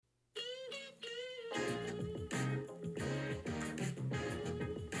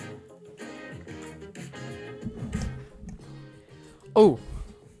Oh.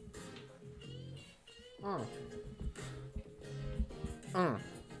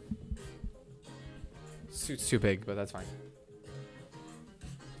 Suit's too big, but that's fine.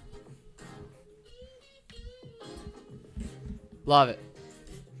 Love it.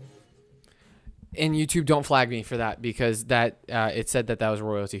 And YouTube, don't flag me for that because that it said that was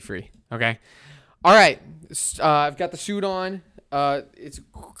royalty free. Okay. All right. I've got the suit on. It's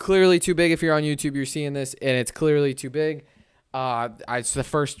clearly too big. If you're on YouTube, you're seeing this, and it's clearly too big. It's the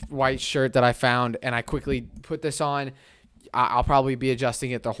first white shirt that I found, and I quickly put this on. I'll probably be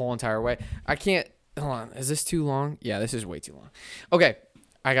adjusting it the whole entire way. I can't. Hold on. Is this too long? Yeah, this is way too long. Okay.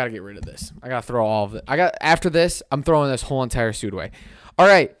 I got to get rid of this. I got to throw all of it. After this, I'm throwing this whole entire suit away. All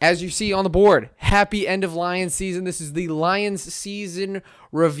right. As you see on the board, happy end of Lions season. This is the Lions season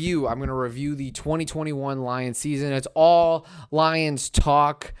review. I'm going to review the 2021 Lions season. It's all Lions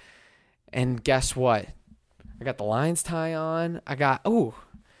talk. And guess what? I got the Lions tie on.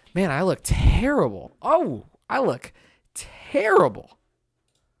 Man, I look terrible. Oh, I look terrible.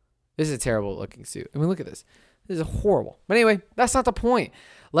 This is a terrible looking suit. I mean, look at this. This is horrible. But anyway, that's not the point.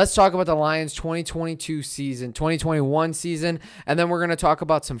 Let's talk about the Lions 2022 season, 2021 season, and then we're going to talk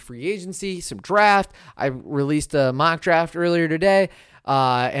about some free agency, some draft. I released a mock draft earlier today,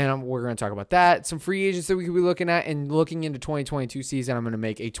 and we're going to talk about that. Some free agents that we could be looking at, and looking into 2022 season, I'm going to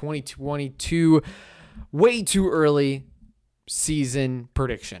make a 2022 way too early season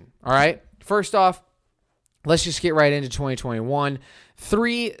prediction. All right? First off, let's just get right into 2021.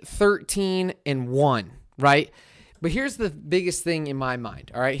 3-13-1. Right? But here's the biggest thing in my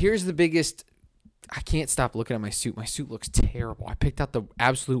mind. All right. Here's the biggest. I can't stop looking at my suit. My suit looks terrible. I picked out the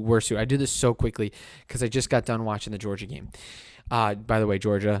absolute worst suit. I did this so quickly because I just got done watching the Georgia game. By the way,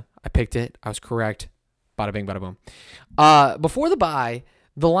 Georgia, I picked it. I was correct. Bada bing, bada boom. Before the bye,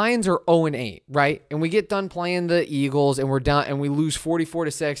 the Lions are 0-8, right? And we get done playing the Eagles, and we're done, and we lose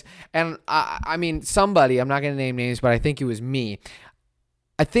 44-6. And I mean, somebody, I'm not going to name names, but I think it was me.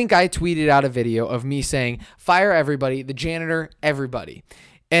 I think I tweeted out a video of me saying, fire everybody, the janitor, everybody.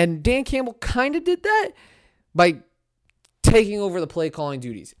 And Dan Campbell kind of did that by taking over the play calling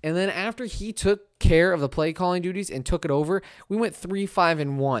duties. And then after he took care of the play calling duties and took it over, we went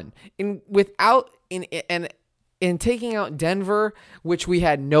 3-5-1. And taking out Denver, which we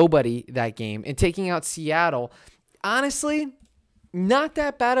had nobody that game, and taking out Seattle, honestly, not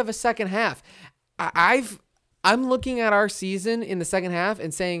that bad of a second half. I'm looking at our season in the second half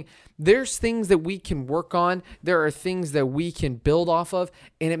and saying there's things that we can work on. There are things that we can build off of,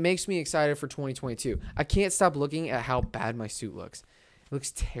 and it makes me excited for 2022. I can't stop looking at how bad my suit looks. It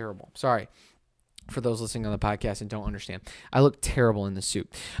looks terrible. Sorry for those listening on the podcast and don't understand. I look terrible in the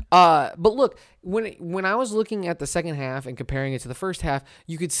suit. But look, when I was looking at the second half and comparing it to the first half,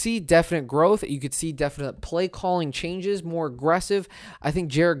 you could see definite growth. You could see definite play calling changes, more aggressive. I think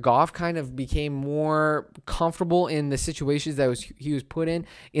Jared Goff kind of became more comfortable in the situations that he was put in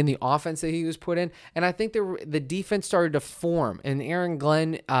the offense that he was put in. And I think the defense started to form. And Aaron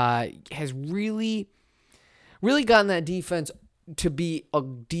Glenn has really, really gotten that defense to be a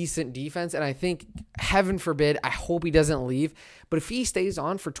decent defense. And I think, heaven forbid, I hope he doesn't leave. But if he stays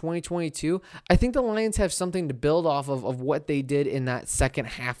on for 2022, I think the Lions have something to build off of what they did in that second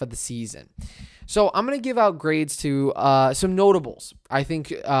half of the season. So I'm going to give out grades to some notables. I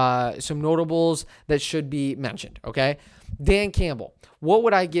think some notables that should be mentioned, okay? Dan Campbell. What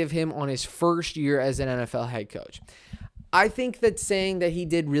would I give him on his first year as an NFL head coach? I think that saying that he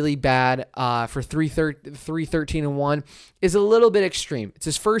did really bad for 3-13-1 is a little bit extreme. It's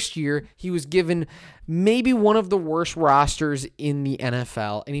his first year. He was given maybe one of the worst rosters in the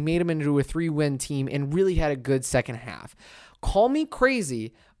NFL, and he made him into a 3-win team and really had a good second half. Call me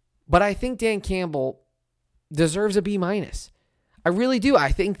crazy, but I think Dan Campbell deserves a B-. I really do.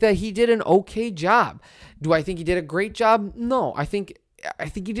 I think that he did an okay job. Do I think he did a great job? No. I think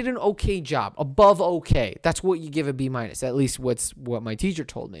he did an okay job, above okay. That's what you give a B-. At least what my teacher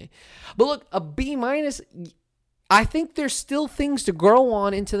told me. But look, a B-, I think there's still things to grow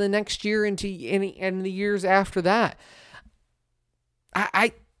on into the next year and the years after that.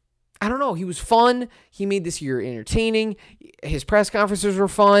 I don't know. He was fun. He made this year entertaining. His press conferences were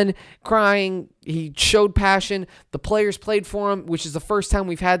fun, crying. He showed passion. The players played for him, which is the first time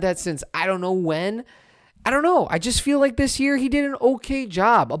we've had that since I don't know when. I don't know. I just feel like this year he did an okay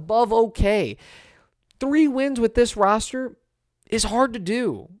job, above okay. 3 wins with this roster is hard to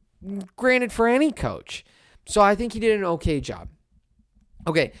do, granted, for any coach. So I think he did an okay job.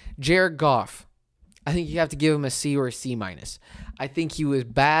 Okay, Jared Goff. I think you have to give him a C or a C-. I think he was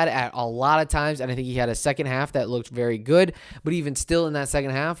bad at a lot of times, and I think he had a second half that looked very good. But even still in that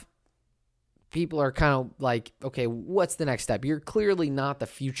second half, people are kind of like, okay, what's the next step? You're clearly not the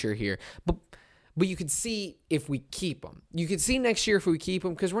future here. But you could see if we keep him. You could see next year if we keep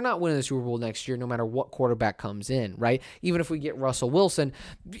him, because we're not winning the Super Bowl next year no matter what quarterback comes in, right? Even if we get Russell Wilson,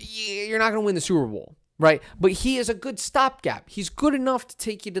 you're not going to win the Super Bowl, right? But he is a good stopgap. He's good enough to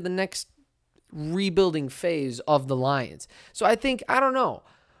take you to the next rebuilding phase of the Lions. So I think, I don't know.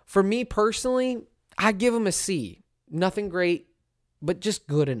 For me personally, I give him a C. Nothing great, but just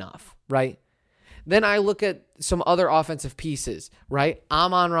good enough, right? Then I look at some other offensive pieces, right?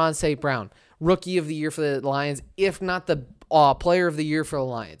 Amon-Ra St. Brown, Rookie of the Year for the Lions, if not the Player of the Year for the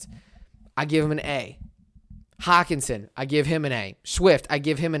Lions. I give him an A. Hockenson, I give him an A. Swift, I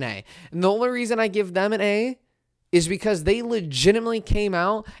give him an A. And the only reason I give them an A is because they legitimately came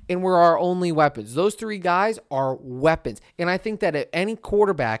out and were our only weapons. Those three guys are weapons. And I think that any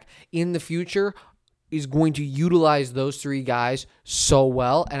quarterback in the future is going to utilize those three guys so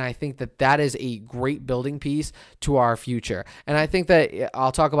well. And I think that that is a great building piece to our future. And I think that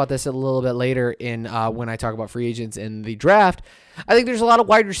I'll talk about this a little bit later in when I talk about free agents in the draft. I think there's a lot of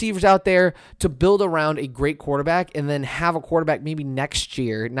wide receivers out there to build around a great quarterback and then have a quarterback maybe next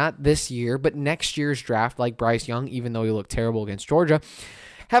year, not this year, but next year's draft, like Bryce Young, even though he looked terrible against Georgia.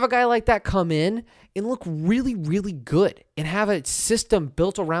 Have a guy like that come in and look really, really good and have a system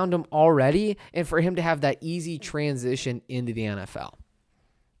built around him already, and for him to have that easy transition into the NFL.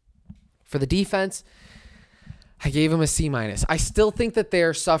 For the defense, I gave him a C-. I still think that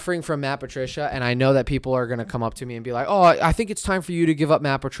they're suffering from Matt Patricia, and I know that people are going to come up to me and be like, oh, I think it's time for you to give up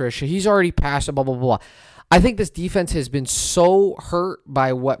Matt Patricia. He's already passed, blah, blah, blah. I think this defense has been so hurt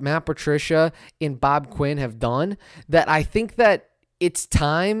by what Matt Patricia and Bob Quinn have done that I think that it's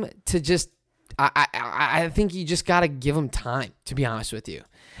time to just I think you just got to give them time, to be honest with you.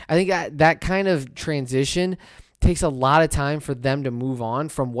 I think that kind of transition takes a lot of time for them to move on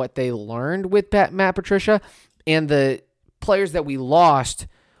from what they learned with Matt Patricia and the players that we lost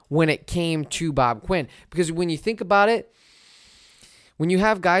when it came to Bob Quinn. Because when you think about it, when you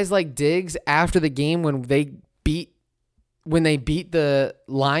have guys like Diggs after the game when they beat the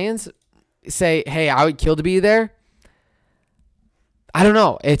Lions say, hey, I would kill to be there. I don't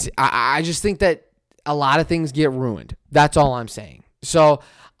know. I just think that a lot of things get ruined. That's all I'm saying. So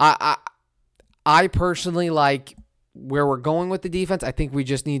I personally like where we're going with the defense. I think we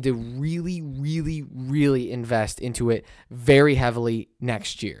just need to really, really, really invest into it very heavily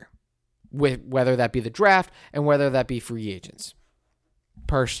next year, with whether that be the draft and whether that be free agents.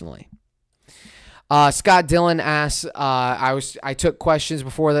 Personally. Scott Dillon asks, I took questions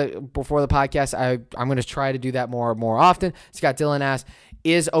before the podcast. I'm going to try to do that more often. Scott Dillon asks,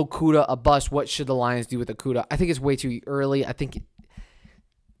 is Okudah a bust? What should the Lions do with Okudah? I think it's way too early. I think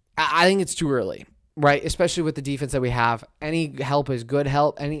it's too early, right? Especially with the defense that we have. Any help is good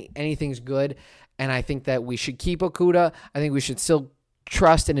help. Anything's good. And I think that we should keep Okudah. I think we should still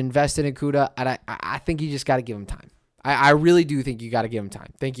trust and invest in Okudah. And I think you just got to give him time. I really do think you got to give him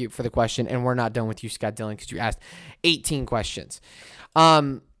time. Thank you for the question. And we're not done with you, Scott Dillon, because you asked 18 questions.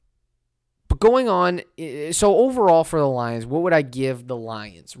 But going on, so overall for the Lions, what would I give the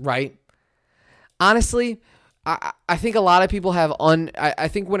Lions, right? Honestly, I think a lot of people have I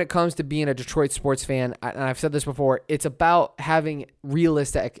think when it comes to being a Detroit sports fan, and I've said this before, it's about having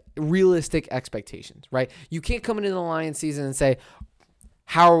realistic expectations, right? You can't come into the Lions season and say,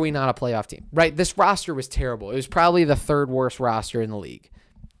 how are we not a playoff team, right? This roster was terrible. It was probably the third worst roster in the league,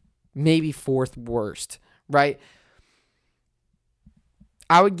 maybe fourth worst, right?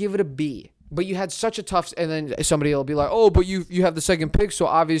 I would give it a B, but you had such a tough, and then somebody will be like, oh, but you have the second pick, so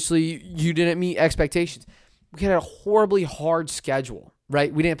obviously you didn't meet expectations. We had a horribly hard schedule,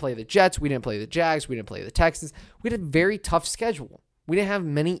 right? We didn't play the Jets. We didn't play the Jags. We didn't play the Texans. We had a very tough schedule. We didn't have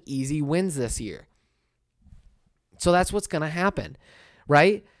many easy wins this year. So that's what's going to happen.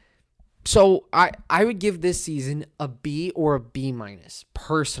 Right? So I would give this season a B or a B-,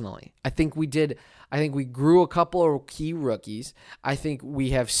 personally. I think we grew a couple of key rookies. I think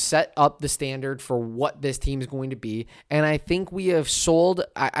we have set up the standard for what this team is going to be. And I think we have sold,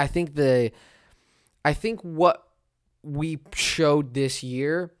 I think what we showed this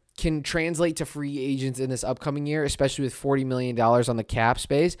year can translate to free agents in this upcoming year, especially with $40 million on the cap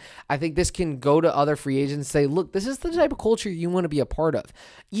space. I think this can go to other free agents and say, look, this is the type of culture you want to be a part of.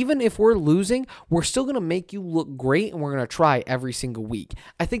 Even if we're losing, we're still going to make you look great, and we're going to try every single week.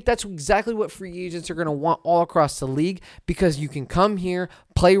 I think that's exactly what free agents are going to want all across the league, because you can come here,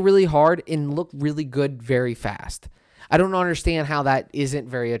 play really hard, and look really good very fast. I don't understand how that isn't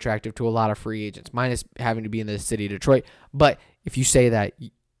very attractive to a lot of free agents, minus having to be in the city of Detroit. But if you say that,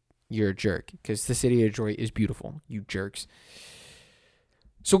 you're a jerk, because the city of Detroit is beautiful, you jerks.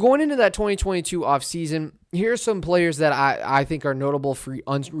 So going into that 2022 offseason, here are some players that I think are notable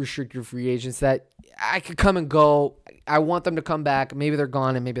unrestricted free agents that I could come and go. I want them to come back. Maybe they're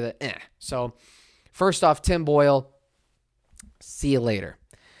gone and maybe they're So first off, Tim Boyle, see you later.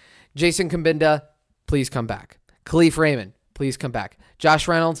 Jason Kambinda, please come back. Khalif Raymond, please come back. Josh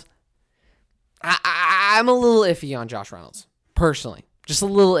Reynolds, I'm a little iffy on Josh Reynolds, personally. Just a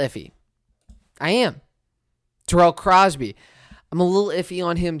little iffy. I am. Terrell Crosby, I'm a little iffy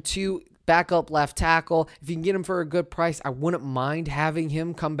on him too. Backup left tackle. If you can get him for a good price, I wouldn't mind having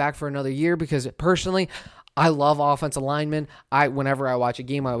him come back for another year because personally, I love offensive linemen. Whenever I watch a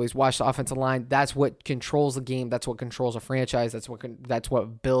game, I always watch the offensive line. That's what controls the game. That's what controls a franchise. That's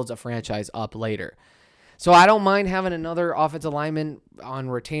what builds a franchise up later. So I don't mind having another offensive lineman on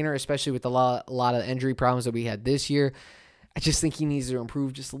retainer, especially with a lot of injury problems that we had this year. I just think he needs to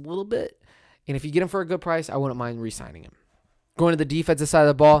improve just a little bit. And if you get him for a good price, I wouldn't mind re-signing him. Going to the defensive side of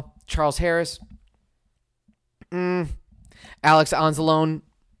the ball, Charles Harris. Alex Anzalone,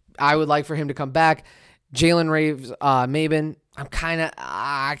 I would like for him to come back. Jalen Mabin, I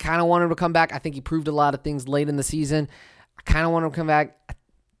kind of want him to come back. I think he proved a lot of things late in the season. I kind of want him to come back.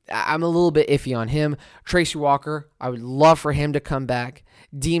 I'm a little bit iffy on him. Tracy Walker, I would love for him to come back.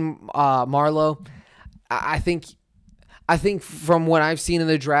 Dean Marlowe, I think from what I've seen in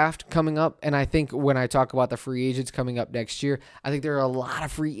the draft coming up, and I think when I talk about the free agents coming up next year, I think there are a lot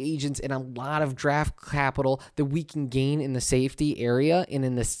of free agents and a lot of draft capital that we can gain in the safety area and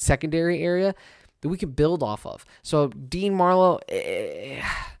in the secondary area that we can build off of. So Dean Marlowe, if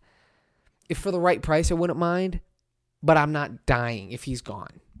for the right price, I wouldn't mind, but I'm not dying if he's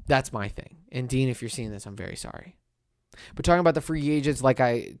gone. That's my thing. And Dean, if you're seeing this, I'm very sorry. But talking about the free agents, like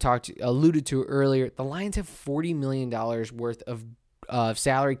I alluded to earlier, the Lions have $40 million worth of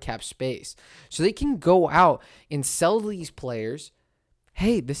salary cap space. So they can go out and sell these players.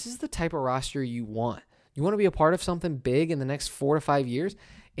 Hey, this is the type of roster you want. You want to be a part of something big in the next 4 to 5 years,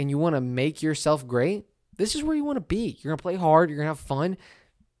 and you want to make yourself great? This is where you want to be. You're going to play hard. You're going to have fun,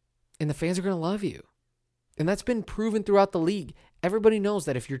 and the fans are going to love you. And that's been proven throughout the league. Everybody knows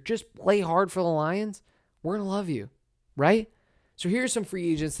that if you just play hard for the Lions, we're going to love you. Right? So here's some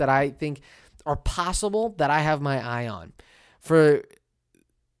free agents that I think are possible that I have my eye on. For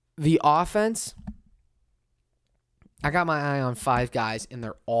the offense, I got my eye on 5 guys, and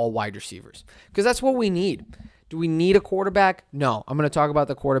they're all wide receivers. Because that's what we need. Do we need a quarterback? No. I'm going to talk about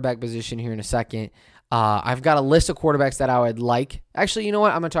the quarterback position here in a second. I've got a list of quarterbacks that I would like. Actually, you know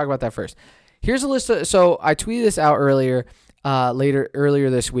what? I'm going to talk about that first. Here's a list. So I tweeted this out earlier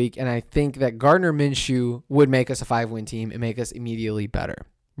this week, and I think that Gardner Minshew would make us a 5-win team and make us immediately better,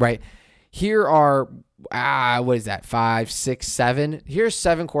 right? Here are, 5, 6, 7. Here's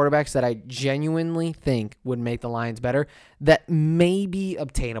 7 quarterbacks that I genuinely think would make the Lions better that may be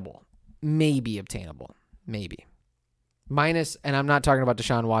obtainable. Maybe. Minus, and I'm not talking about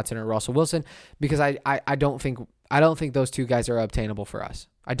Deshaun Watson or Russell Wilson, because I don't think those 2 guys are obtainable for us.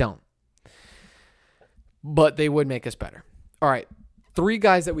 I don't. But they would make us better. All right, 3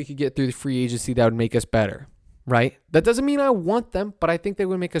 guys that we could get through the free agency that would make us better, right? That doesn't mean I want them, but I think they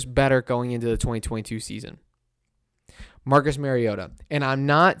would make us better going into the 2022 season. Marcus Mariota. And I'm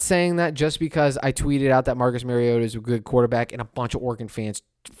not saying that just because I tweeted out that Marcus Mariota is a good quarterback and a bunch of Oregon fans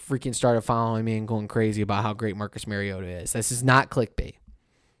freaking started following me and going crazy about how great Marcus Mariota is. This is not clickbait.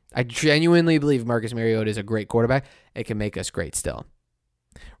 I genuinely believe Marcus Mariota is a great quarterback. It can make us great still.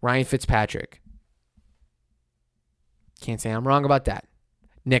 Ryan Fitzpatrick. Can't say I'm wrong about that.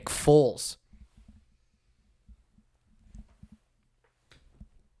 Nick Foles.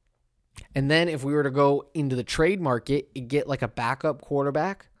 And then if we were to go into the trade market and get like a backup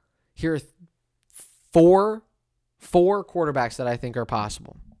quarterback, here are 4 quarterbacks that I think are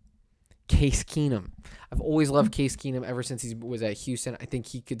possible. Case Keenum. I've always loved Case Keenum ever since he was at Houston. I think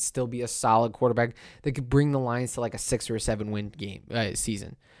he could still be a solid quarterback that could bring the Lions to like a 6 or a 7-win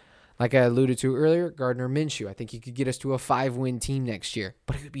season. Like I alluded to earlier, Gardner Minshew. I think he could get us to a 5-win team next year.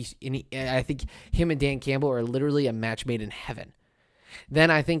 But it would be. I think him and Dan Campbell are literally a match made in heaven. Then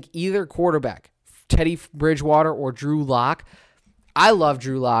I think either quarterback, Teddy Bridgewater or Drew Lock. I love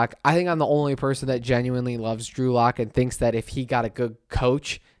Drew Lock. I think I'm the only person that genuinely loves Drew Lock and thinks that if he got a good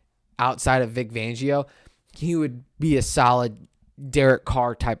coach outside of Vic Fangio, he would be a solid Derek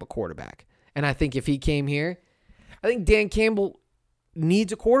Carr type of quarterback. And I think if he came here, I think Dan Campbell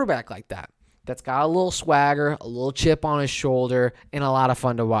needs a quarterback like that. That's got a little swagger, a little chip on his shoulder, and a lot of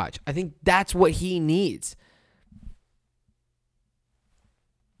fun to watch. I think that's what he needs.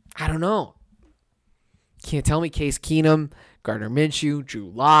 I don't know. Can't tell me Case Keenum, Gardner Minshew, Drew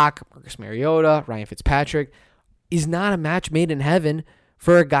Lock, Marcus Mariota, Ryan Fitzpatrick is not a match made in heaven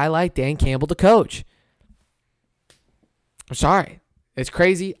for a guy like Dan Campbell to coach. I'm sorry. It's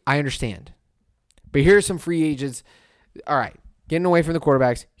crazy. I understand. But here are some free agents. All right. Getting away from the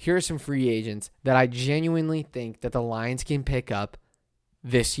quarterbacks, here are some free agents that I genuinely think that the Lions can pick up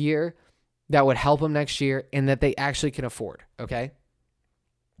this year that would help them next year and that they actually can afford, okay?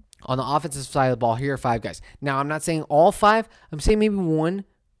 On the offensive side of the ball, here are 5 guys. Now, I'm not saying all 5. I'm saying maybe one.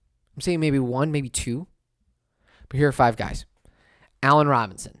 I'm saying maybe 1, maybe 2. But here are 5 guys. Allen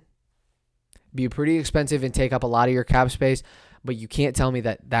Robinson. Be pretty expensive and take up a lot of your cap space, but you can't tell me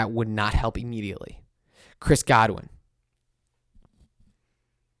that that would not help immediately. Chris Godwin.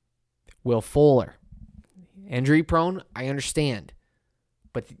 Will Fuller. Injury prone, I understand,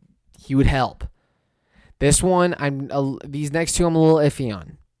 but he would help. This one, these next 2 I'm a little iffy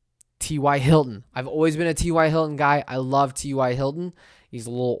on. T.Y. Hilton. I've always been a T.Y. Hilton guy. I love T.Y. Hilton. He's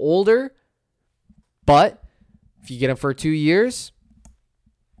a little older, but if you get him for 2 years,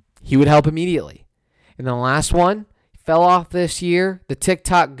 he would help immediately. And then the last one, fell off this year, the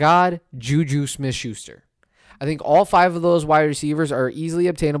TikTok god, Juju Smith-Schuster. I think all 5 of those wide receivers are easily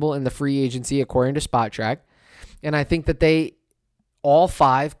obtainable in the free agency according to SpotTrack. And I think that they, all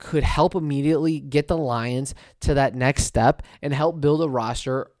 5, could help immediately get the Lions to that next step and help build a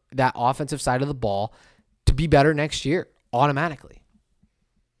roster, that offensive side of the ball, to be better next year automatically.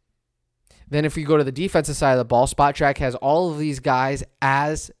 Then if you go to the defensive side of the ball, SpotTrack has all of these guys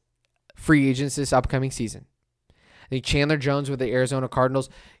as free agents this upcoming season. I think Chandler Jones with the Arizona Cardinals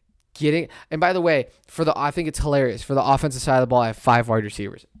and by the way, I think it's hilarious. For the offensive side of the ball, I have 5 wide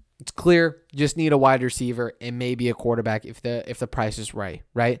receivers. It's clear, you just need a wide receiver and maybe a quarterback if the price is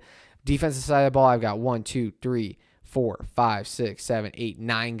right? Defensive side of the ball, I've got 1, 2, 3, 4, 5, 6, 7, 8,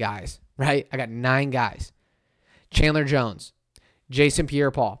 9 guys, right? I got 9 guys. Chandler Jones, Jason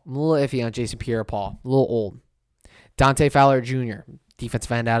Pierre-Paul. I'm a little iffy on Jason Pierre-Paul, a little old. Dante Fowler Jr.,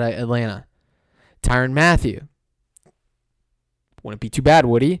 defensive end out of Atlanta. Tyrann Mathieu. Wouldn't be too bad,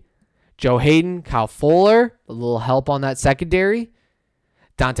 would he? Joe Hayden, Kyle Fuller, a little help on that secondary.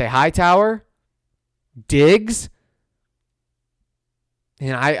 Dante Hightower, Diggs.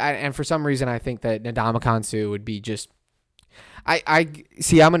 And for some reason, I think that Ndamukong Suh would be just. I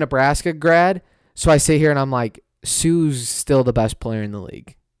see. I'm a Nebraska grad, so I sit here and I'm like, Suh's still the best player in the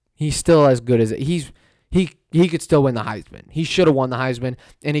league. He's still as good as he could still win the Heisman. He should have won the Heisman,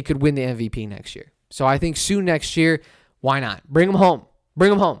 and he could win the MVP next year. So I think Suh next year. Why not? Bring him home.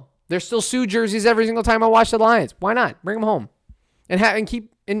 Bring him home. There's still Suh jerseys every single time I watch the Lions. Why not? Bring him home, and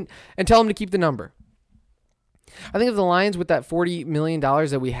tell him to keep the number. I think if the Lions, with that $40 million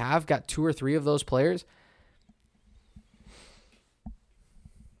that we have, got 2 or 3 of those players,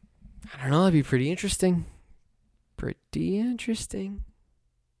 I don't know. That'd be pretty interesting. Pretty interesting.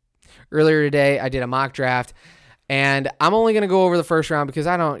 Earlier today, I did a mock draft. And I'm only going to go over the first round because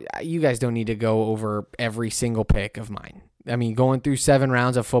you guys don't need to go over every single pick of mine. I mean, going through 7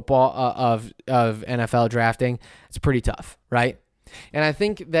 rounds of football, of NFL drafting, it's pretty tough, right? And I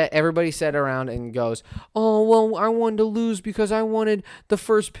think that everybody sat around and goes, oh, well, I wanted to lose because I wanted the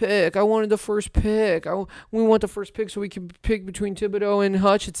first pick. We want the first pick so we can pick between Thibodeau and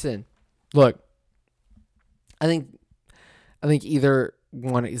Hutchinson. Look, I think either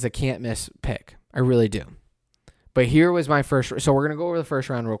one is a can't miss pick. I really do. But here was my first. So we're going to go over the first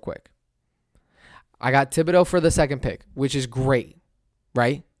round real quick. I got Thibodeau for the second pick, which is great,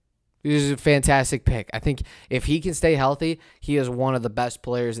 right? This is a fantastic pick. I think if he can stay healthy, he is one of the best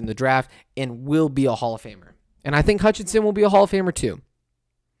players in the draft and will be a Hall of Famer. And I think Hutchinson will be a Hall of Famer too.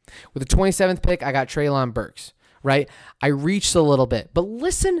 With the 27th pick, I got Treylon Burks, right? I reached a little bit. But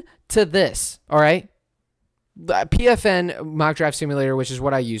listen to this, all right? The PFN Mock Draft Simulator, which is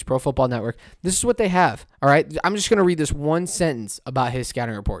what I use, Pro Football Network, this is what they have, all right? I'm just going to read this one sentence about his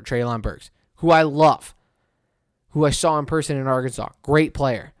scouting report, Treylon Burks, who I love, who I saw in person in Arkansas. Great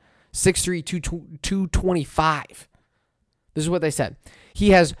player. 6'3", 225. This is what they said. He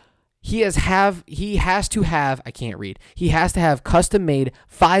has to have custom-made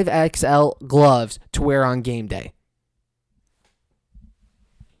 5XL gloves to wear on game day.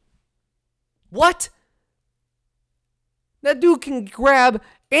 What? That dude can grab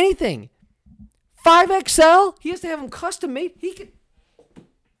anything. 5XL? He has to have them custom made. He can.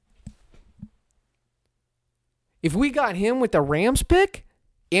 If we got him with the Rams pick,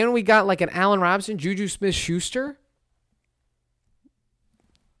 and we got like an Allen Robinson, Juju Smith-Schuster,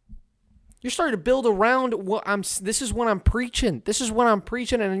 You're starting to build around this is what I'm preaching. This is what I'm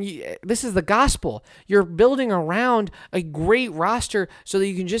preaching, and this is the gospel. You're building around a great roster so that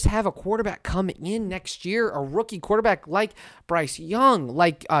you can just have a quarterback come in next year, a rookie quarterback like Bryce Young,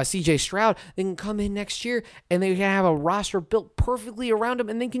 like C.J. Stroud. They can come in next year, and they can have a roster built perfectly around them,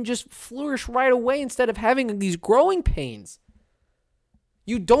 and they can just flourish right away instead of having these growing pains.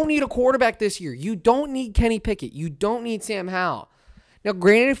 You don't need a quarterback this year. You don't need Kenny Pickett. You don't need Sam Howell. Now,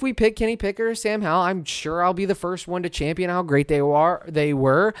 granted, if we pick Kenny Pickett or Sam Howell, I'm sure I'll be the first one to champion how great they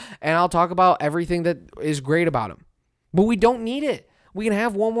were, and I'll talk about everything that is great about them. But we don't need it. We can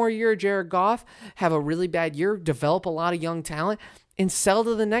have one more year of Jared Goff, have a really bad year, develop a lot of young talent, and sell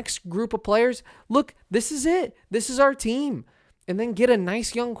to the next group of players. Look, this is it. This is our team. And then get a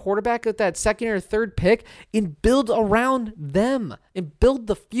nice young quarterback at that second or third pick and build around them and build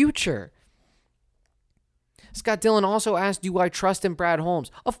the future. Scott Dillon also asked, do I trust in Brad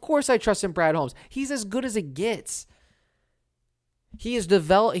Holmes? Of course I trust in Brad Holmes. He's as good as it gets. He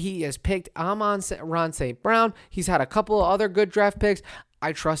has picked Amon-Ra St. Brown. He's had a couple of other good draft picks.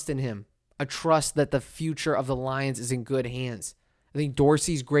 I trust in him. I trust that the future of the Lions is in good hands. I think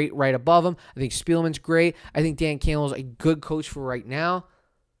Dorsey's great right above him. I think Spielman's great. I think Dan Campbell's a good coach for right now.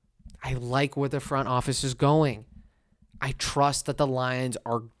 I like where the front office is going. I trust that the Lions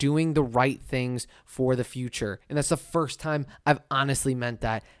are doing the right things for the future. And that's the first time I've honestly meant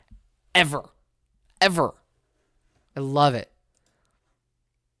that ever. Ever. I love it.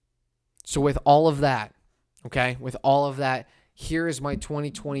 So with all of that, here is my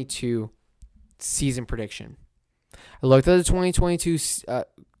 2022 season prediction. I looked at the 2022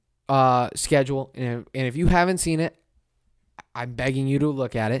 schedule, and if you haven't seen it, I'm begging you to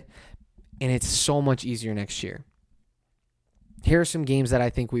look at it, and it's so much easier next year. Here are some games that I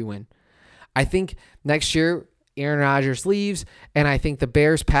think we win. I think next year Aaron Rodgers leaves, and I think the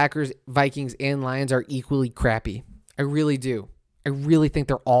Bears, Packers, Vikings, and Lions are equally crappy. I really do. I really think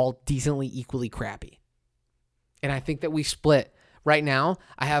they're all decently equally crappy. And I think that we split. Right now,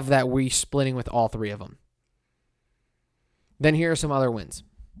 I have that we splitting with all three of them. Then here are some other wins.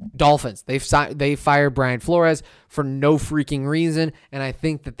 Dolphins. They fired Brian Flores for no freaking reason, and I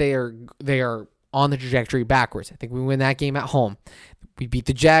think that they are on the trajectory backwards. I think we win that game at home. We beat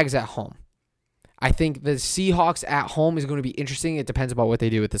the Jags at home. I think the Seahawks at home is going to be interesting. It depends about what they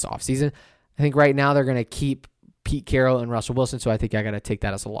do with this offseason. I think right now they're going to keep Pete Carroll and Russell Wilson, so I think I got to take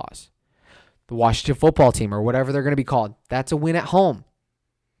that as a loss. The Washington football team, or whatever they're going to be called, that's a win at home.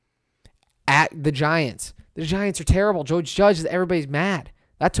 At the Giants. The Giants are terrible. Joe Judge, everybody's mad.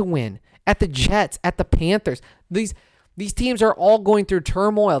 That's a win. At the Jets, at the Panthers. These teams are all going through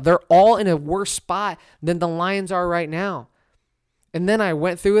turmoil. They're all in a worse spot than the Lions are right now. And then I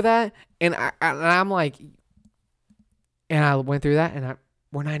went through that, and I'm like, and I went through that, and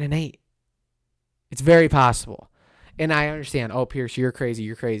we're 9-8. It's very possible. And I understand, oh, Pierce, you're crazy.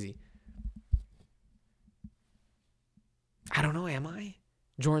 You're crazy. I don't know, am I?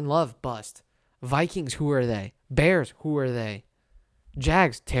 Jordan Love, bust. Vikings, who are they? Bears, who are they?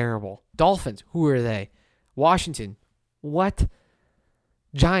 Jags, terrible. Dolphins, who are they? Washington, what?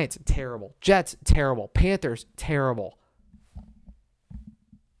 Giants, terrible. Jets, terrible. Panthers, terrible.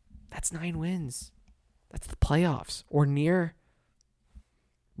 That's 9 wins. That's the playoffs or near.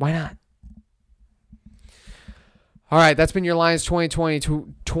 Why not? All right, that's been your Lions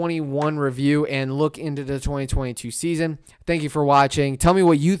 2020-21 review and look into the 2022 season. Thank you for watching. Tell me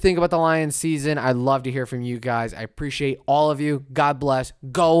what you think about the Lions season. I'd love to hear from you guys. I appreciate all of you. God bless.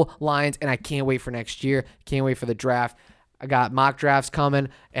 Go Lions, and I can't wait for next year. Can't wait for the draft. I got mock drafts coming,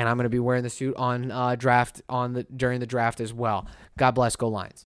 and I'm going to be wearing the suit on during the draft as well. God bless. Go Lions.